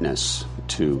eyewitness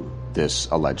to this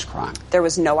alleged crime? There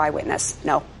was no eyewitness,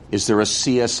 no. Is there a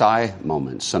CSI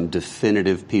moment, some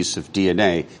definitive piece of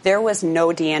DNA? There was no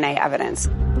DNA evidence.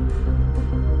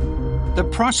 The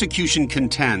prosecution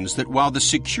contends that while the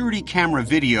security camera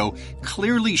video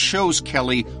clearly shows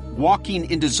Kelly walking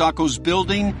into Zacco's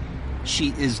building,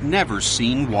 she is never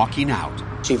seen walking out.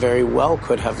 She very well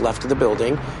could have left the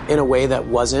building in a way that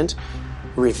wasn't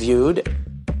reviewed.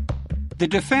 The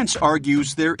defense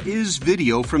argues there is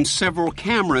video from several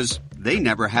cameras they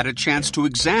never had a chance to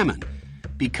examine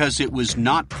because it was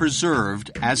not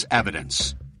preserved as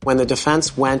evidence. When the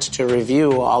defense went to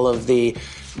review all of the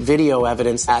video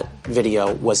evidence, that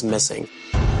video was missing.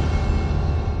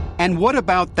 And what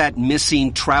about that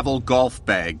missing travel golf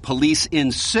bag police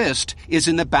insist is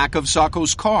in the back of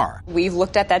Zacco's car? We've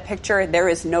looked at that picture. There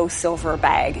is no silver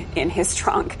bag in his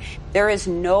trunk. There is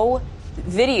no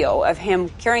video of him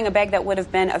carrying a bag that would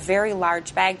have been a very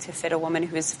large bag to fit a woman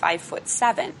who is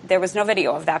 5'7". There was no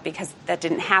video of that because that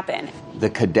didn't happen. The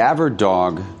cadaver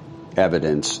dog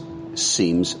evidence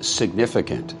seems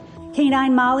significant.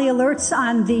 Canine Molly alerts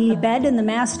on the bed in the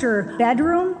master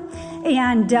bedroom,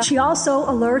 and she also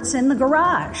alerts in the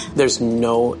garage. There's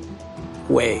no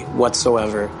way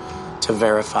whatsoever to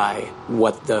verify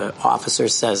what the officer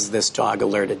says this dog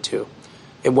alerted to.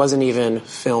 It wasn't even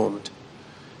filmed.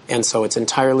 And so it's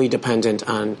entirely dependent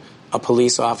on a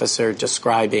police officer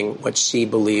describing what she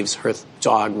believes her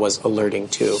dog was alerting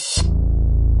to.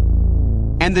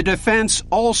 And the defense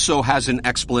also has an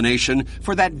explanation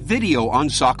for that video on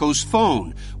Zacco's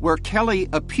phone, where Kelly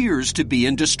appears to be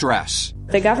in distress.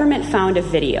 The government found a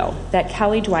video that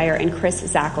Kelly Dwyer and Chris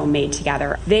Zacco made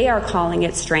together. They are calling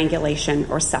it strangulation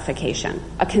or suffocation.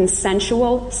 A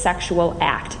consensual sexual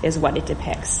act is what it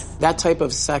depicts. That type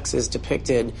of sex is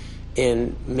depicted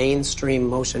in mainstream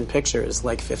motion pictures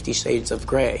like 50 Shades of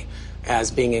Grey as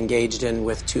being engaged in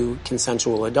with two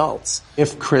consensual adults.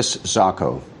 If Chris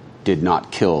Zacco did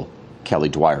not kill Kelly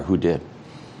Dwyer, who did?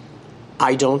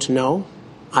 I don't know.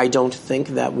 I don't think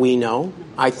that we know.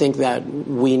 I think that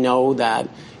we know that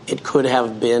it could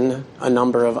have been a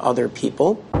number of other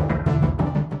people.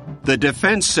 The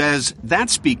defense says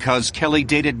that's because Kelly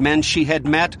dated men she had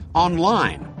met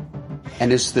online.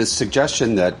 And is the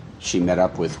suggestion that she met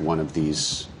up with one of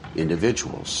these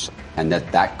individuals and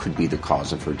that could be the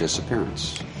cause of her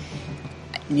disappearance?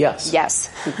 Yes.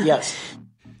 Yes. Yes.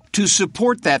 To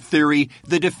support that theory,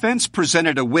 the defense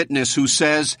presented a witness who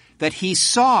says that he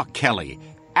saw Kelly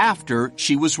after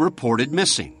she was reported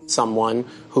missing. Someone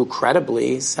who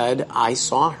credibly said, I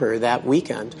saw her that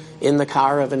weekend in the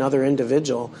car of another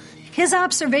individual. His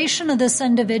observation of this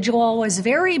individual was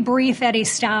very brief at a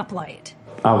stoplight.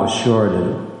 I was sure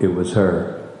that it was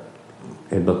her.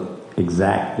 It looked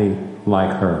exactly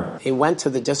like her. He went to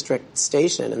the district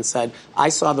station and said, I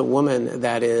saw the woman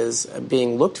that is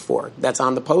being looked for, that's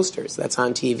on the posters, that's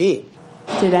on TV.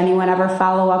 Did anyone ever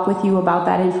follow up with you about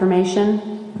that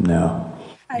information? No.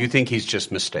 You think he's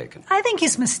just mistaken? I think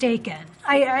he's mistaken.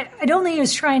 I don't think he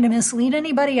was trying to mislead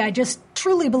anybody. I just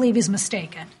truly believe he's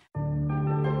mistaken.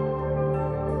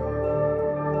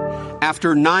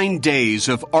 After 9 days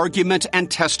of argument and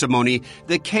testimony,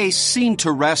 the case seemed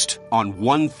to rest on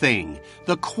one thing: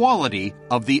 the quality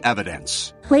of the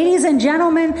evidence. Ladies and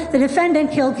gentlemen, the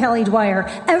defendant killed Kelly Dwyer.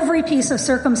 Every piece of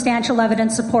circumstantial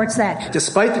evidence supports that.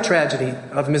 Despite the tragedy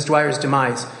of Ms. Dwyer's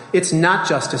demise, it's not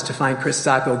justice to find Chris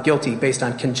Zacco guilty based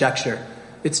on conjecture.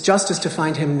 It's justice to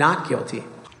find him not guilty.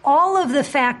 All of the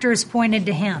factors pointed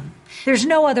to him. There's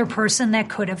no other person that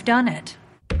could have done it.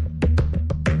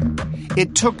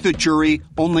 It took the jury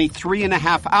only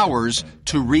 3.5 hours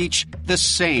to reach the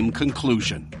same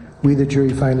conclusion. We, the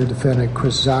jury, find the defendant,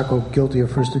 Chris Zacco, guilty of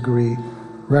first-degree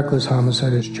reckless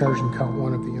homicide as charged in count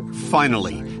 1 of the information.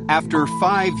 Finally, after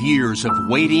 5 years of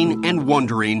waiting and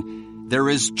wondering, there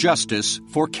is justice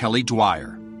for Kelly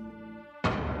Dwyer.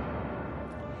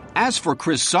 As for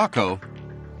Chris Sacco,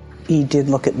 he did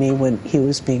look at me when he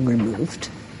was being removed.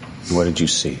 What did you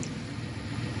see?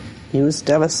 He was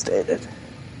devastated.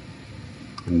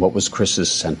 And what was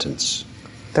Chris's sentence?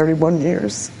 31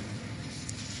 years.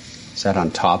 Is that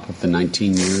on top of the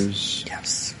 19 years?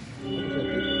 Yes.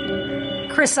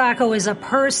 Chris Sacco is a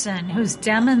person who's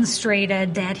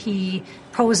demonstrated that he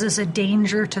poses a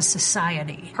danger to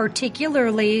society,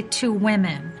 particularly to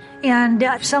women. And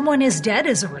someone is dead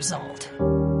as a result.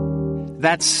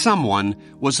 That someone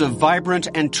was a vibrant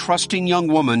and trusting young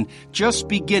woman just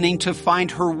beginning to find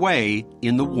her way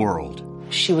in the world.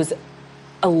 She was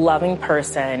a loving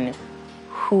person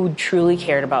who truly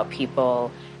cared about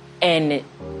people and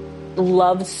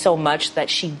loved so much that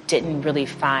she didn't really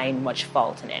find much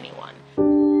fault in anyone.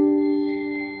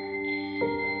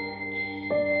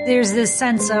 There's this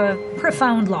sense of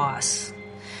profound loss.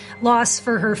 Loss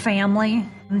for her family,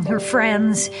 her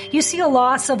friends. You see a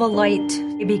loss of a light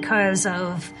because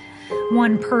of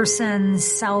one person's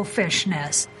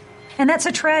selfishness. And that's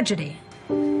a tragedy.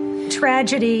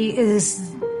 Tragedy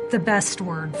is the best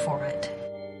word for it.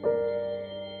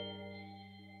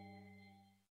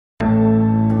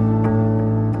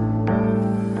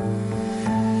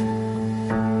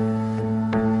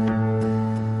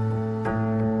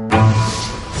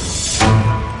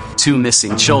 Two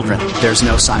missing children. There's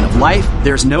no sign of life.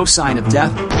 There's no sign of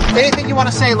death. Anything you want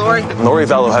to say, Lori? Lori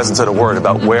Vallow hasn't said a word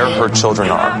about where her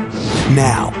children are.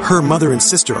 Now, her mother and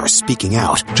sister are speaking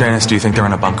out. Janice, do you think they're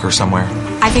in a bunker somewhere?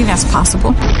 I think that's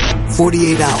possible.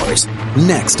 48 Hours,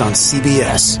 next on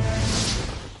CBS.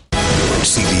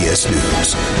 CBS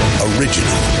News,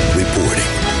 original reporting.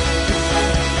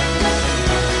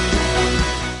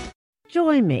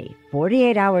 Join me,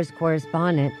 48 Hours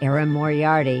correspondent Erin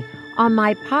Moriarty, on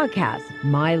my podcast,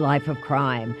 My Life of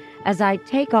Crime, as I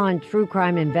take on true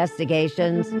crime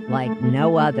investigations like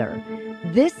no other.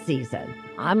 This season,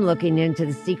 I'm looking into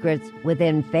the secrets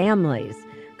within families,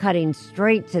 cutting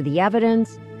straight to the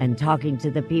evidence and talking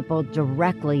to the people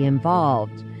directly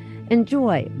involved.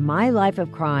 Enjoy My Life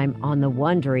of Crime on the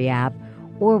Wondery app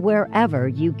or wherever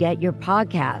you get your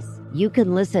podcasts. You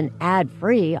can listen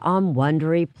ad-free on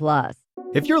Wondery Plus.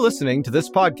 If you're listening to this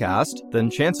podcast, then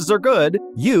chances are good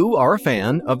you are a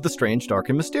fan of The Strange, Dark,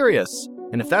 and Mysterious.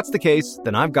 And if that's the case,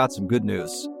 then I've got some good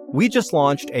news. We just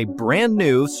launched a brand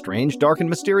new Strange, Dark, and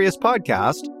Mysterious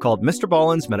podcast called Mr.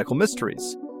 Ballen's Medical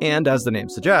Mysteries. And as the name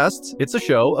suggests, it's a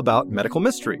show about medical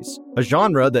mysteries, a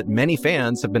genre that many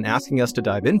fans have been asking us to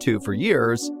dive into for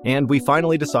years, and we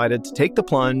finally decided to take the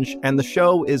plunge, and the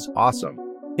show is awesome.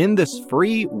 In this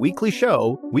free weekly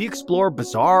show, we explore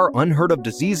bizarre, unheard-of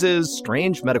diseases,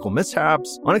 strange medical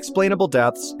mishaps, unexplainable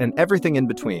deaths, and everything in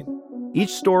between.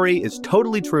 Each story is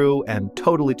totally true and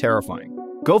totally terrifying.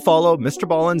 Go follow Mr.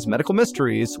 Ballen's Medical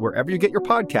Mysteries wherever you get your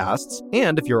podcasts,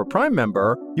 and if you're a Prime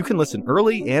member, you can listen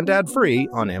early and ad-free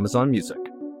on Amazon Music.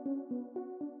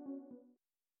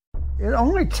 It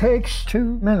only takes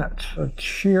 2 minutes of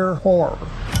sheer horror.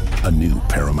 A new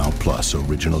Paramount Plus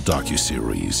original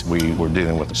docuseries. We were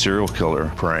dealing with a serial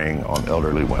killer preying on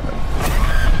elderly women.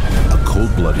 A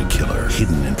cold-blooded killer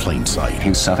hidden in plain sight. He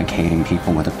was suffocating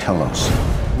people with the pillows.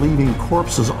 Leaving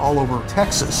corpses all over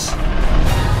Texas.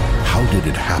 How did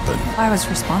it happen? I was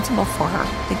responsible for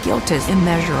her. The guilt is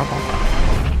immeasurable.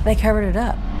 They covered it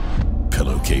up.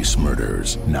 Pillowcase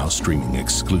Murders, now streaming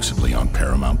exclusively on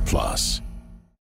Paramount Plus.